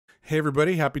Hey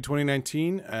everybody, happy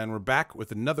 2019, and we're back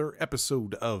with another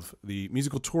episode of the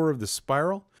musical tour of the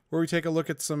Spiral, where we take a look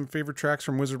at some favorite tracks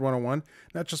from Wizard 101.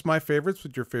 Not just my favorites,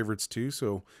 but your favorites too.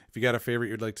 So if you got a favorite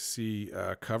you'd like to see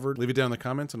covered, leave it down in the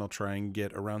comments and I'll try and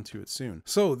get around to it soon.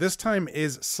 So this time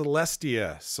is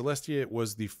Celestia. Celestia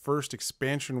was the first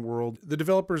expansion world. The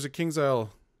developers at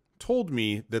KingsIsle told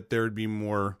me that there would be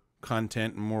more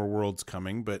content and more worlds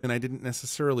coming, and I didn't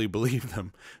necessarily believe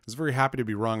them. I was very happy to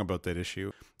be wrong about that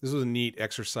issue. This was a neat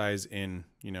exercise in,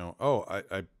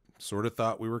 I sort of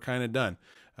thought we were kind of done.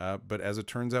 But as it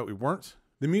turns out, we weren't.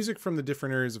 The music from the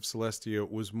different areas of Celestia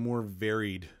was more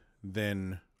varied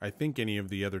than I think any of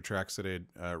the other tracks that I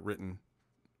had written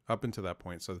up until that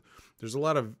point. So there's a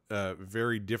lot of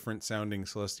very different sounding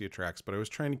Celestia tracks, but I was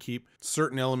trying to keep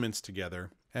certain elements together.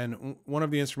 And one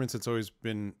of the instruments that's always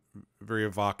been very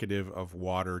evocative of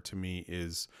water to me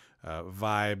is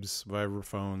vibes,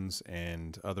 vibraphones,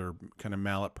 and other kind of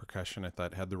mallet percussion. I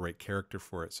thought had the right character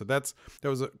for it. So that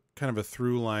was a kind of a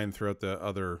through line throughout the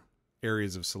other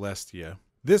areas of Celestia.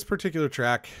 This particular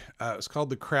track is called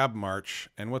the Crab March,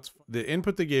 and the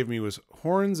input they gave me was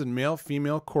horns and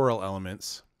male-female choral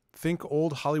elements. Think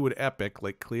old Hollywood epic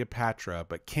like Cleopatra,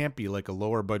 but campy like a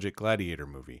lower budget gladiator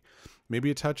movie.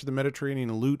 Maybe a touch of the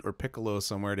Mediterranean lute or piccolo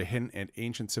somewhere to hint at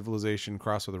ancient civilization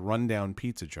crossed with a rundown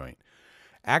pizza joint.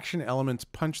 Action elements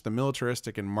punch the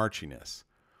militaristic and marchiness.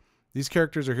 These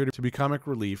characters are here to be comic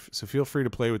relief, so feel free to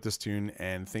play with this tune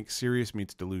and think serious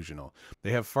meets delusional.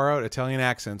 They have far-out Italian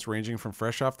accents ranging from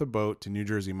fresh off the boat to New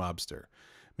Jersey mobster.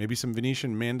 Maybe some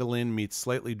Venetian mandolin meets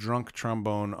slightly drunk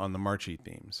trombone on the marchy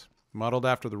themes. Modeled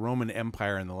after the Roman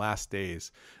Empire in the last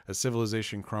days, a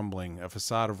civilization crumbling, a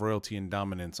facade of royalty and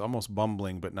dominance, almost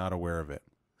bumbling but not aware of it.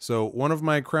 So one of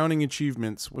my crowning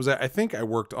achievements was that I think I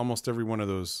worked almost every one of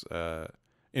those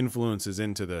influences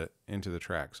into the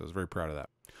track, so I was very proud of that.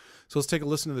 So let's take a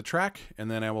listen to the track, and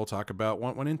then I will talk about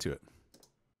what went into it.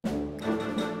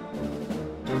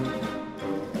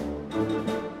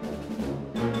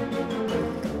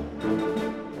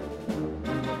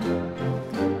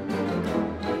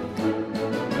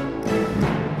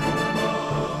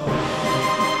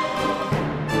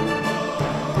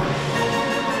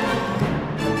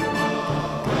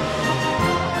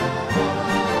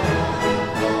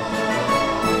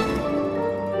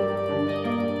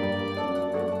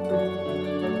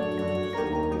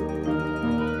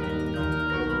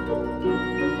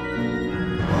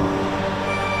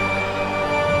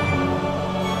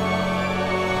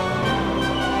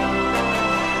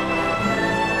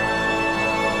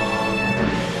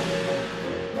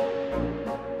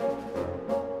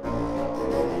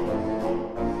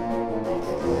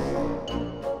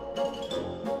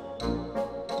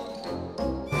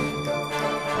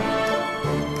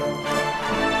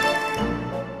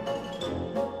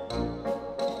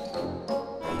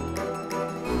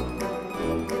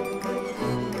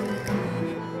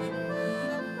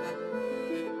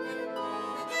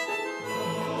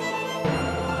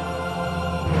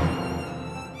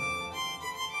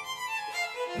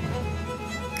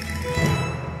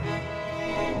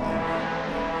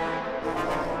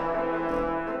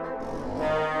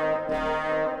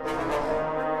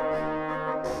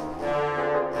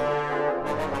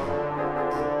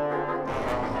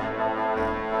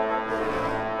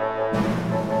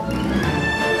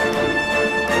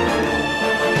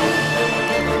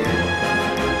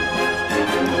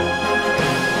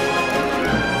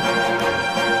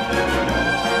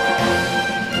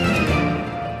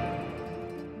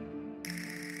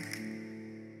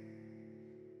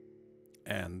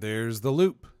 And there's the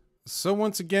loop. So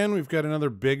once again, we've got another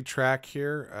big track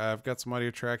here. I've got some audio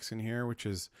tracks in here, which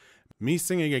is me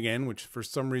singing again, which for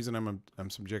some reason I'm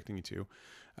subjecting you to.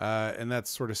 And that's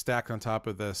sort of stacked on top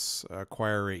of this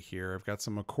choir right here. I've got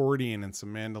some accordion and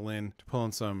some mandolin to pull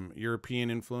in some European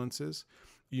influences.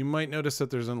 You might notice that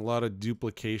there's a lot of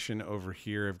duplication over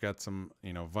here. I've got some,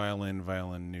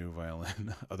 violin, new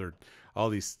violin, all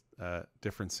these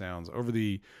different sounds. Over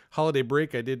the holiday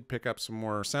break, I did pick up some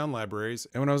more sound libraries.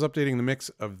 And when I was updating the mix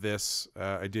of this,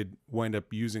 I did wind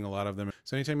up using a lot of them.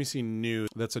 So anytime you see new,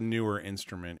 that's a newer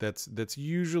instrument. That's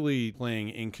usually playing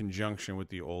in conjunction with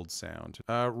the old sound.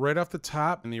 Right off the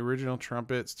top, in the original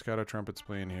trumpet, staccato trumpet's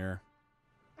playing here.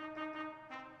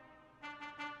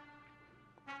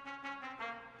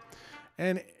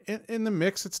 And in the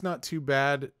mix, it's not too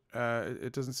bad.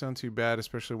 It doesn't sound too bad,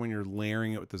 especially when you're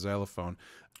layering it with the xylophone.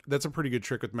 That's a pretty good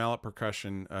trick with mallet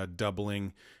percussion,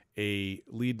 doubling a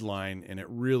lead line, and it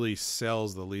really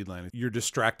sells the lead line. You're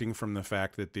distracting from the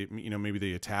fact that maybe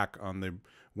the attack on the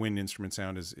wind instrument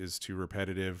sound is too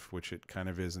repetitive, which it kind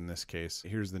of is in this case.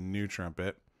 Here's the new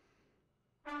trumpet.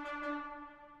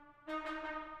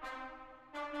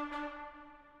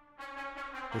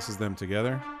 This is them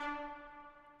together.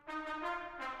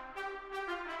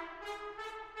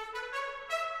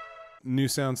 New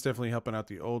sounds definitely helping out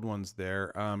the old ones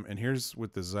there. And here's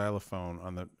with the xylophone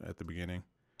on at the beginning,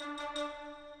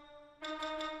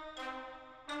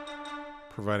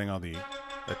 providing all the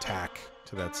attack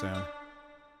to that sound.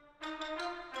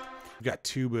 We got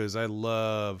tubas. I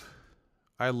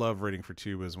love rating for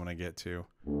tubas when I get to.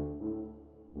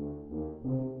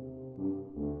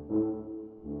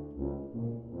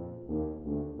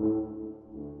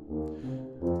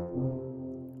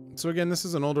 So again, this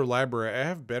is an older library. I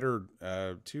have better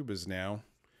tubas now,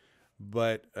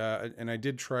 but and I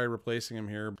did try replacing them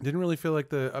here. Didn't really feel like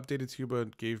the updated tuba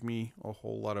gave me a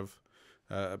whole lot of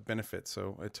benefit,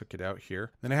 so I took it out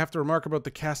here. Then I have to remark about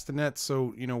the castanets.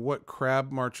 So, you know, what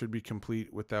crab march would be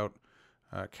complete without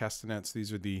castanets?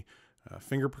 These are the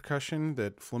finger percussion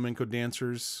that flamenco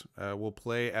dancers will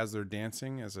play as they're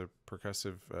dancing as a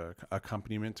percussive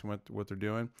accompaniment to what they're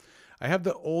doing. I have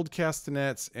the old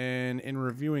castanets, and in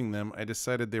reviewing them, I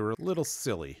decided they were a little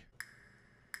silly.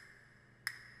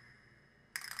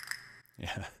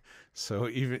 Yeah, so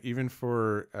even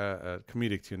for a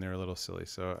comedic tune, they're a little silly.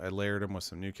 So I layered them with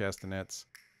some new castanets.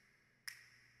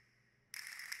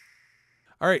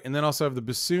 All right, and then also have the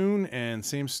bassoon, and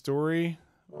same story,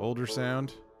 older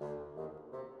sound.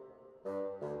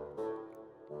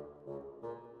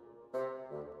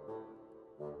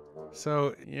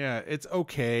 So yeah, it's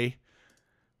okay,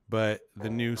 but the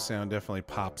new sound definitely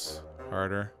pops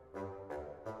harder.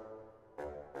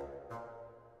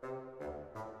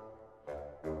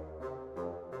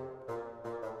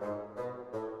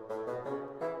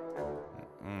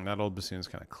 That old bassoon is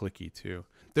kind of clicky too.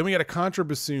 Then we got a contra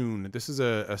bassoon. This is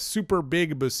a super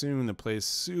big bassoon that plays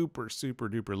super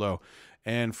duper low.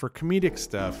 And for comedic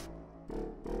stuff,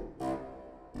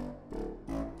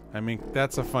 I mean,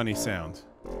 that's a funny sound.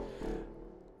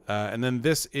 And then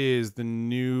this is the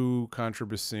new contra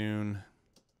bassoon.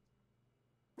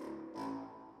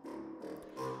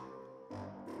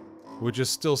 Which is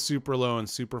still super low and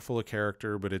super full of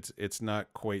character, but it's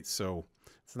not quite so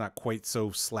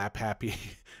slap happy.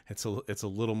 It's a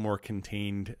little more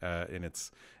contained in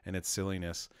its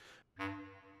silliness.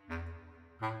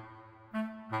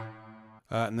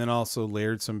 And then also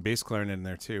layered some bass clarinet in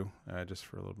there too, just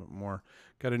for a little bit more.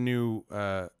 Got a new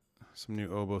some new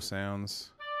oboe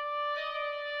sounds.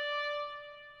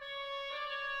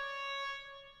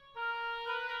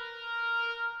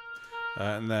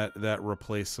 And that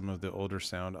replaced some of the older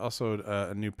sound. Also,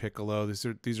 a new piccolo.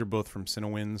 These are both from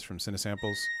Cinewinds, from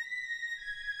Cinesamples.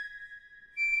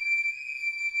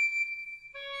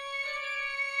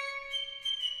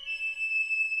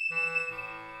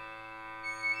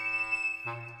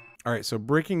 All right, so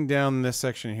breaking down this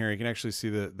section here, you can actually see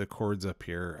the chords up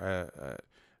here.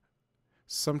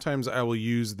 Sometimes I will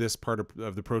use this part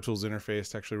of the Pro Tools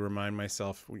interface to actually remind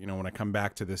myself, you know, when I come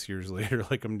back to this years later,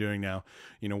 like I'm doing now,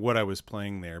 you know, what I was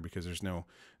playing there, because there's no,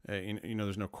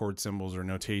 there's no chord symbols or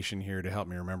notation here to help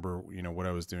me remember, you know, what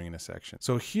I was doing in a section.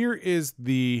 So here is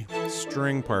the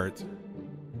string part,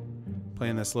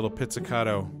 playing this little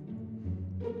pizzicato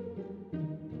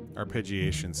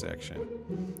arpeggiation section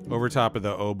over top of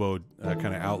the oboe,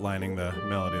 kind of outlining the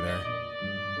melody there,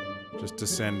 just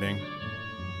descending.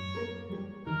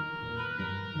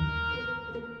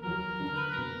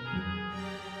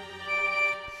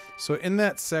 So in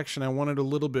that section, I wanted a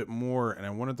little bit more, and I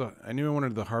knew I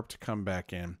wanted the harp to come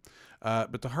back in,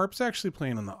 but the harp's actually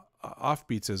playing on the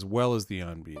offbeats as well as the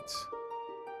onbeats.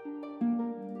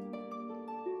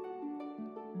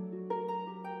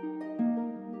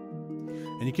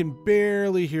 And you can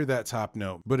barely hear that top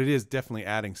note, but it is definitely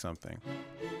adding something.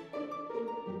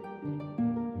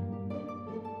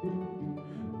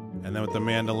 And then with the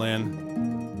mandolin,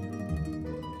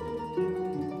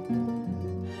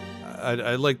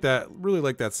 I like that, really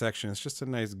like that section. It's just a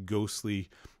nice ghostly,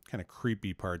 kind of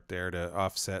creepy part there to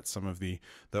offset some of the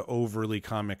overly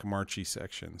comic marchy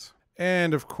sections.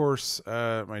 And of course,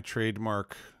 my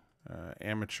trademark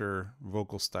amateur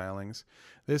vocal stylings.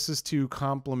 This is to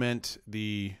complement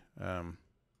the,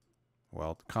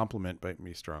 well, compliment might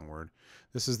be a strong word.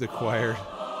 This is the choir.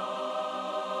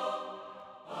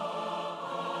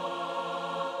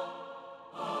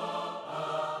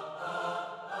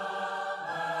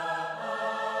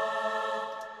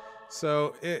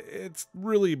 So it's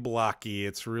really blocky.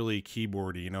 It's really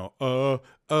keyboardy, you know,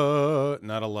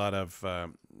 not a lot of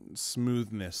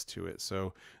smoothness to it.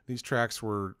 So these tracks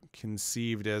were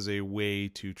conceived as a way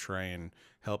to try and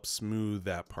help smooth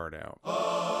that part out.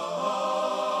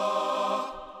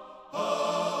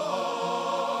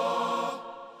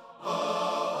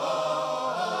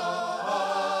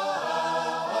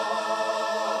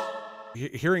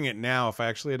 Hearing it now, if I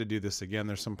actually had to do this again,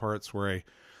 there's some parts where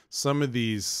some of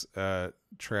these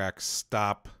tracks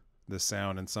stop the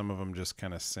sound, and some of them just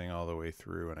kind of sing all the way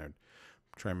through, and I'd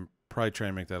probably try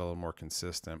and make that a little more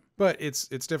consistent. But it's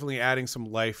definitely adding some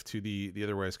life to the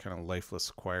otherwise kind of lifeless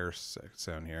choir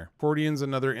sound here. Accordion's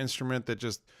another instrument that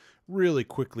just really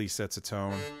quickly sets a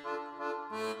tone.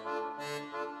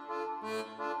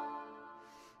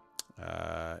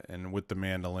 And with the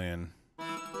mandolin.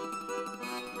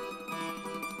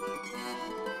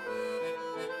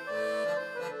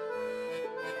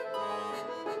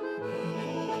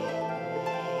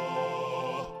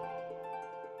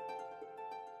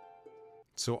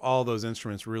 So all those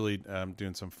instruments really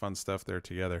doing some fun stuff there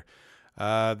together.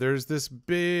 There's this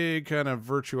big kind of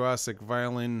virtuosic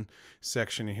violin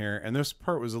section here, and this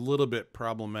part was a little bit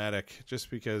problematic just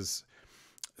because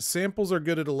samples are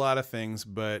good at a lot of things,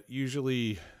 but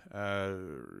usually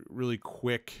really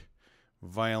quick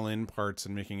violin parts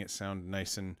and making it sound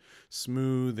nice and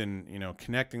smooth, and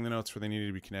connecting the notes where they need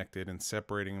to be connected and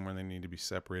separating them where they need to be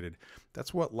separated.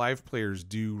 That's what live players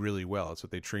do really well. It's what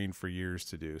they trained for years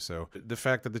to do. So the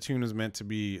fact that the tune is meant to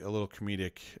be a little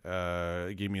comedic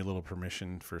gave me a little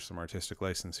permission for some artistic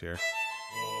license here.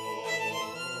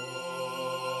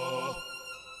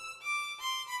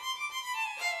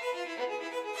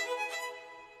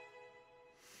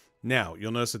 Now,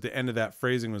 you'll notice at the end of that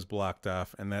phrasing was blocked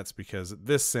off, and that's because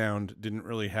this sound didn't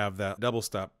really have that double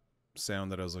stop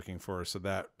sound that I was looking for. So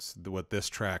that's what this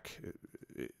track,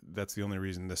 that's the only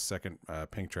reason this second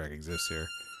pink track exists here.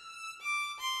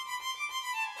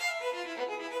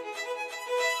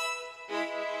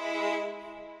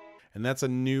 And that's a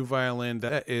new violin.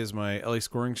 That is my LA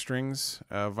Scoring Strings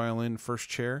violin first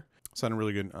chair. Sounded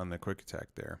really good on the quick attack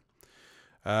there.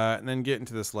 And then get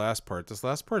into this last part. This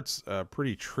last part's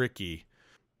pretty tricky.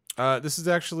 This is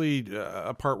actually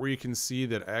a part where you can see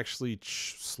that I actually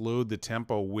slowed the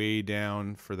tempo way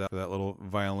down for that little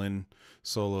violin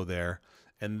solo there.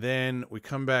 And then we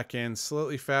come back in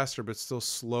slightly faster, but still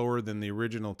slower than the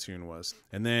original tune was.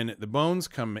 And then the bones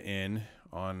come in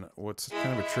on what's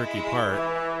kind of a tricky part.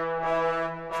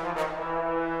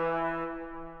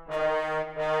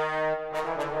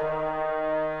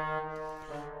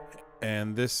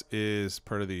 And this is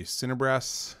part of the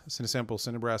Cinesample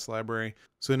Cinebrass library.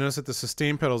 So notice that the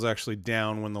sustain pedal is actually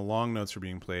down when the long notes are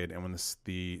being played, and when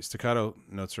the staccato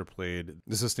notes are played,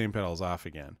 the sustain pedal is off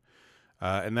again.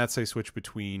 And that's a switch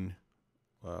between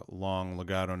long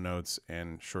legato notes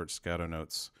and short staccato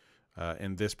notes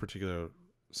in this particular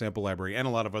sample library, and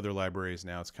a lot of other libraries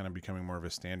now. It's kind of becoming more of a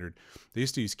standard. They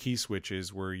used to use key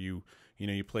switches where you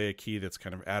play a key that's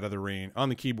kind of out of the range on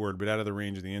the keyboard, but out of the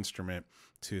range of the instrument,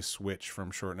 to switch from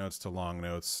short notes to long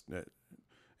notes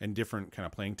and different kind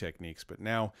of playing techniques. But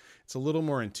now it's a little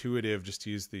more intuitive just to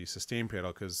use the sustain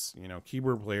pedal, because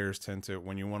keyboard players tend to,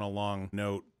 when you want a long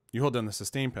note, you hold down the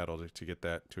sustain pedal to get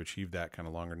that, to achieve that kind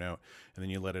of longer note, and then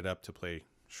you let it up to play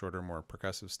shorter, more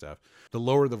percussive stuff. The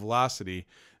lower the velocity,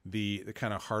 the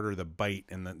kind of harder the bite,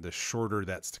 and the shorter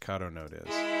that staccato note is.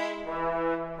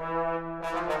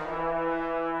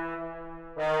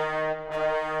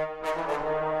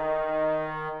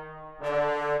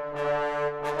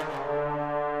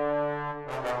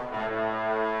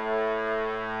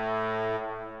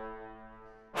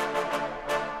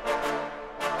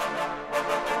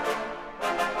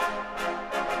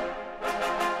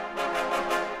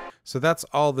 So that's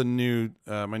all the new,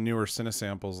 my newer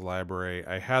Cinesamples library.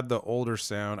 I had the older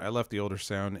sound. I left the older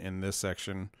sound in this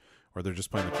section where they're just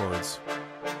playing the chords.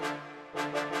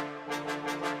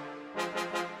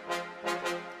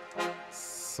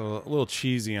 So a little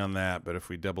cheesy on that, but if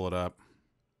we double it up.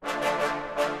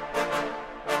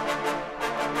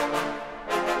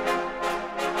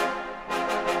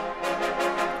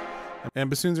 And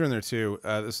bassoons are in there too.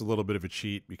 This is a little bit of a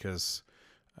cheat because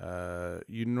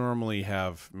you normally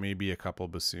have maybe a couple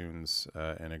bassoons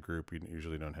in a group. You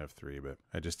usually don't have three, but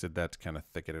I just did that to kind of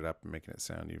thicken it up and making it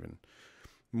sound even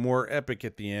more epic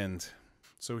at the end.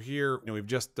 So here, we've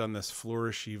just done this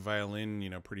flourishy violin,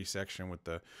 pretty section with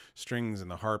the strings and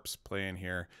the harps playing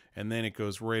here. And then it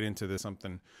goes right into this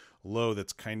something low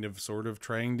that's kind of sort of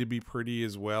trying to be pretty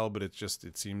as well, but it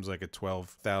seems like a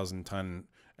 12,000 ton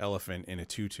elephant in a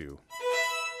tutu.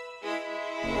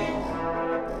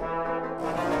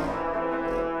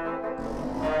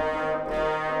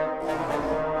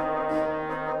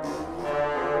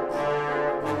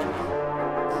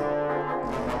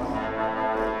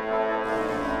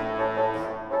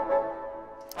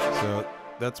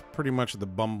 That's pretty much the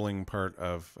bumbling part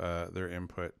of their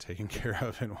input taken care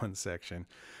of in one section.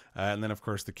 And then, of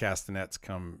course, the castanets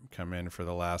come in for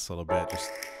the last little bit, just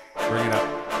Bring it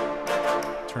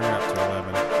up. Turn it up to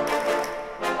 11.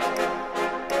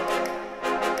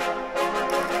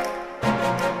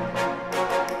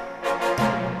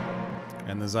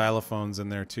 And the xylophone's in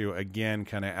there too, again,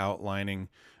 kind of outlining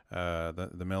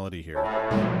the melody here.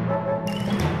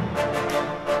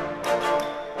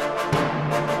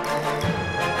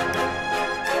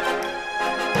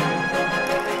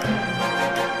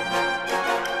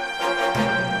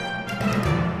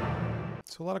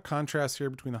 So a lot of contrast here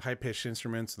between the high-pitched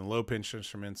instruments and the low-pitched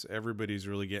instruments. Everybody's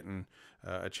really getting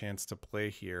a chance to play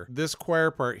here. This choir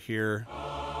part here,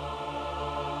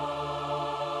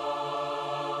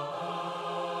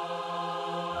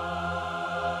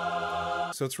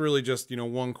 so it's really just, you know,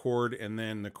 one chord, and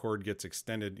then the chord gets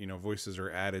extended, you know, voices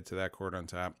are added to that chord on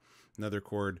top, another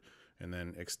chord, and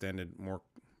then extended, more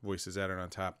voices added on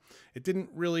top. It didn't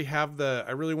really have the,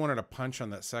 I really wanted a punch on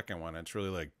that second one. It's really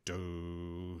like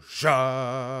do,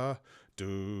 sha,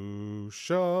 you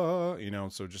know,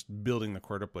 so just building the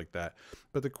chord up like that.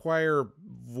 But the choir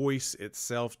voice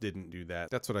itself didn't do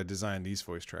that. That's what I designed these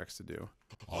voice tracks to do.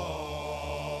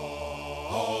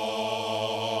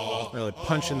 Really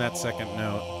punching that second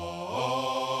note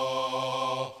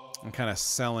and kind of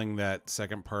selling that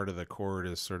second part of the chord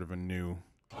as sort of a new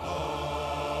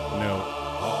note.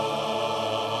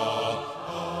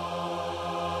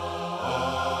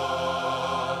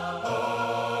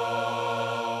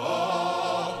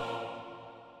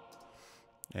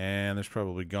 And there's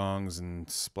probably gongs and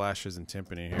splashes and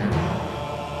timpani here.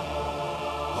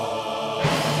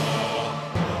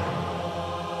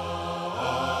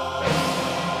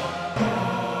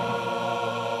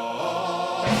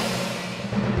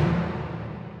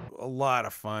 A lot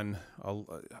of fun.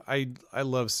 I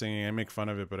love singing. I make fun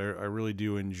of it, but I really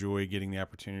do enjoy getting the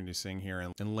opportunity to sing here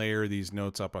and layer these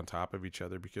notes up on top of each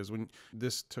other, because when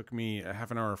this took me a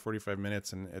half an hour or 45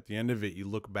 minutes, and at the end of it you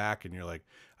look back and you're like,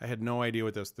 I had no idea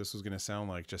what this was going to sound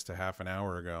like just a half an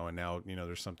hour ago, and now, you know,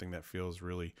 there's something that feels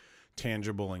really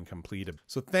tangible and complete.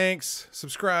 So thanks,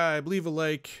 subscribe, leave a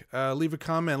like, leave a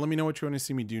comment, let me know what you want to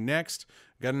see me do next.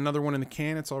 Got another one in the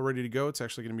can. It's all ready to go. It's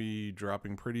actually going to be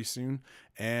dropping pretty soon,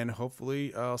 and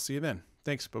hopefully I'll see you then.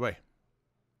 Thanks. Bye-bye.